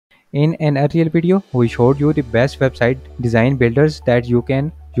In an earlier video, we showed you the best website design builders that you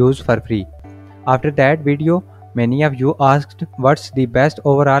can use for free. After that video, many of you asked what's the best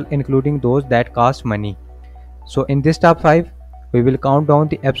overall, including those that cost money. So in this top 5, we will count down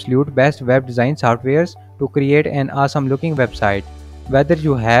the absolute best web design softwares to create an awesome looking website. Whether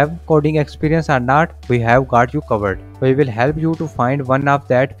you have coding experience or not, we have got you covered. We will help you to find one of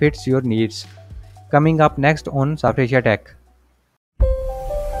that fits your needs. Coming up next on SoftAsia Tech.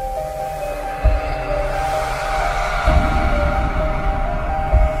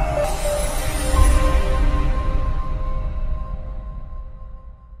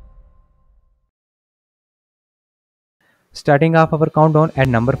 Starting off our countdown at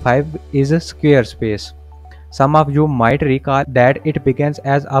number 5 is Squarespace. Some of you might recall that it began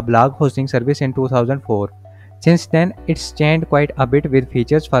as a blog hosting service in 2004. Since then, it's changed quite a bit with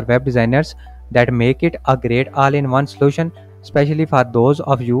features for web designers that make it a great all-in-one solution, especially for those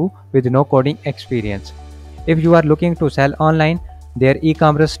of you with no coding experience. If you are looking to sell online, their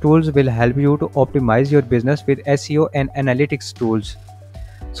e-commerce tools will help you to optimize your business with SEO and analytics tools.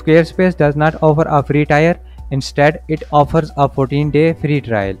 Squarespace does not offer a free tier. Instead, it offers a 14-day free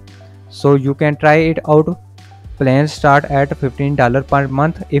trial. So you can try it out. Plans start at $15 per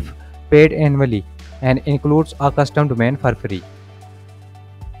month if paid annually and includes a custom domain for free.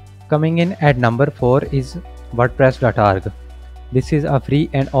 Coming in at number 4 is WordPress.org. This is a free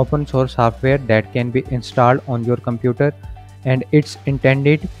and open source software that can be installed on your computer, and it's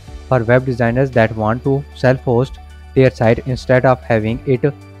intended for web designers that want to self-host their site instead of having it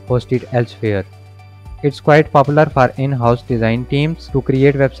hosted elsewhere. It's quite popular for in-house design teams to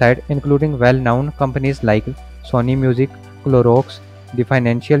create websites, including well-known companies like Sony Music, Clorox, the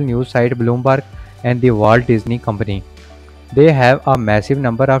financial news site Bloomberg, and the Walt Disney Company. They have a massive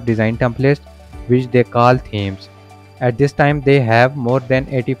number of design templates which they call themes. At this time, they have more than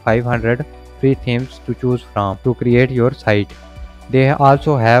 8,500 free themes to choose from to create your site. They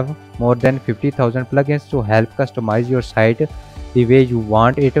also have more than 50,000 plugins to help customize your site the way you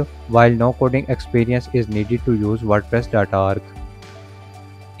want it, while no coding experience is needed to use WordPress.org.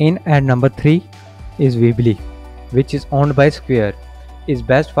 In at number 3 is Weebly, which is owned by Square. It's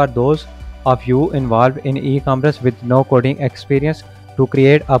best for those of you involved in e-commerce with no coding experience to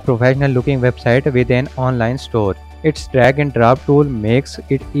create a professional looking website with an online store. Its drag and drop tool makes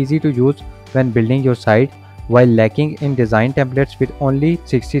it easy to use when building your site, while lacking in design templates with only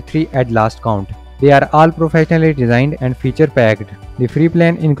 63 at last count. They are all professionally designed and feature packed. The free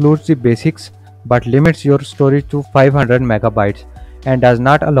plan includes the basics but limits your storage to 500 megabytes and does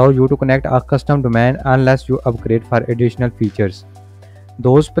not allow you to connect a custom domain unless you upgrade for additional features.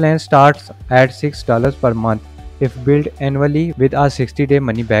 Those plans start at $6 per month if billed annually with a 60-day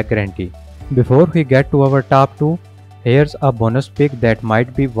money-back guarantee. Before we get to our top 2, here's a bonus pick that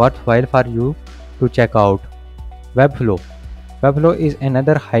might be worthwhile for you to check out: Webflow. Webflow is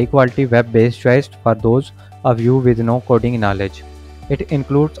another high-quality web-based choice for those of you with no coding knowledge. It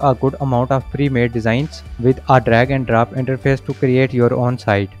includes a good amount of pre-made designs with a drag-and-drop interface to create your own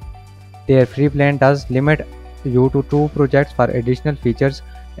site. Their free plan does limit you to 2 projects for additional features,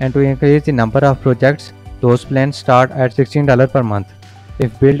 and to increase the number of projects, those plans start at $16 per month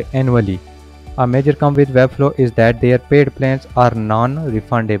if billed annually. A major come with Webflow is that their paid plans are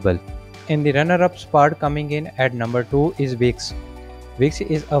non-refundable. In the runner-up spot, coming in at number 2 is Wix. Wix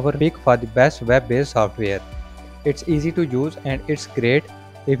is our pick for the best web-based software. It's easy to use and it's great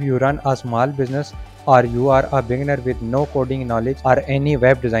if you run a small business or you are a beginner with no coding knowledge or any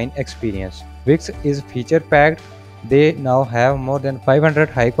web design experience. Wix is feature-packed. They now have more than 500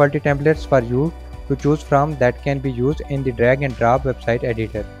 high-quality templates for you to choose from that can be used in the drag-and-drop website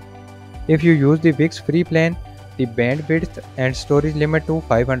editor. If you use the Wix free plan, the bandwidth and storage limit to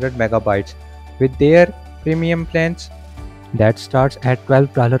 500 megabytes. With their premium plans that starts at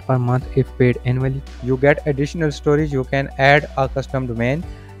 $12 per month if paid annually, you get additional storage. You can add a custom domain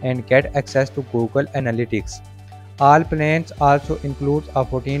and get access to Google Analytics. All plans also include a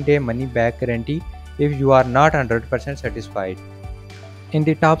 14-day money-back guarantee if you are not 100% satisfied. In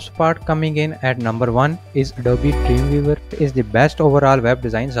the top spot, coming in at number 1 is Adobe Dreamweaver. It is the best overall web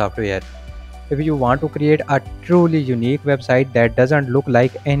design software. If you want to create a truly unique website that doesn't look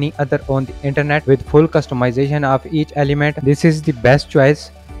like any other on the internet with full customization of each element, this is the best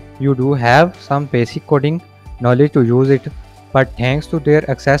choice. You do have some basic coding knowledge to use it, but thanks to their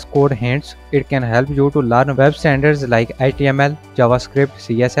access code hints, it can help you to learn web standards like HTML, JavaScript,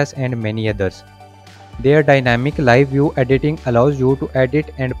 CSS, and many others. Their dynamic live view editing allows you to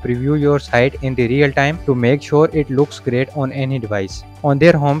edit and preview your site in the real time to make sure it looks great on any device. On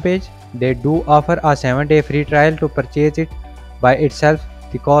their homepage, they do offer a 7-day free trial to purchase it by itself.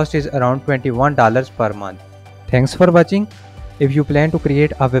 The cost is around $21 per month. Thanks for watching. If you plan to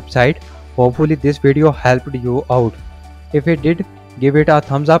create a website, hopefully this video helped you out. If it did, give it a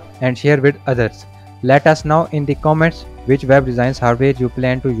thumbs up and share with others. Let us know in the comments which web design software you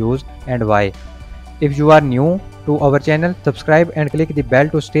plan to use and why. If you are new to our channel, subscribe and click the bell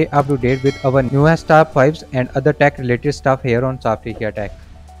to stay up to date with our newest top 5s and other tech related stuff here on SoftAsia Tech.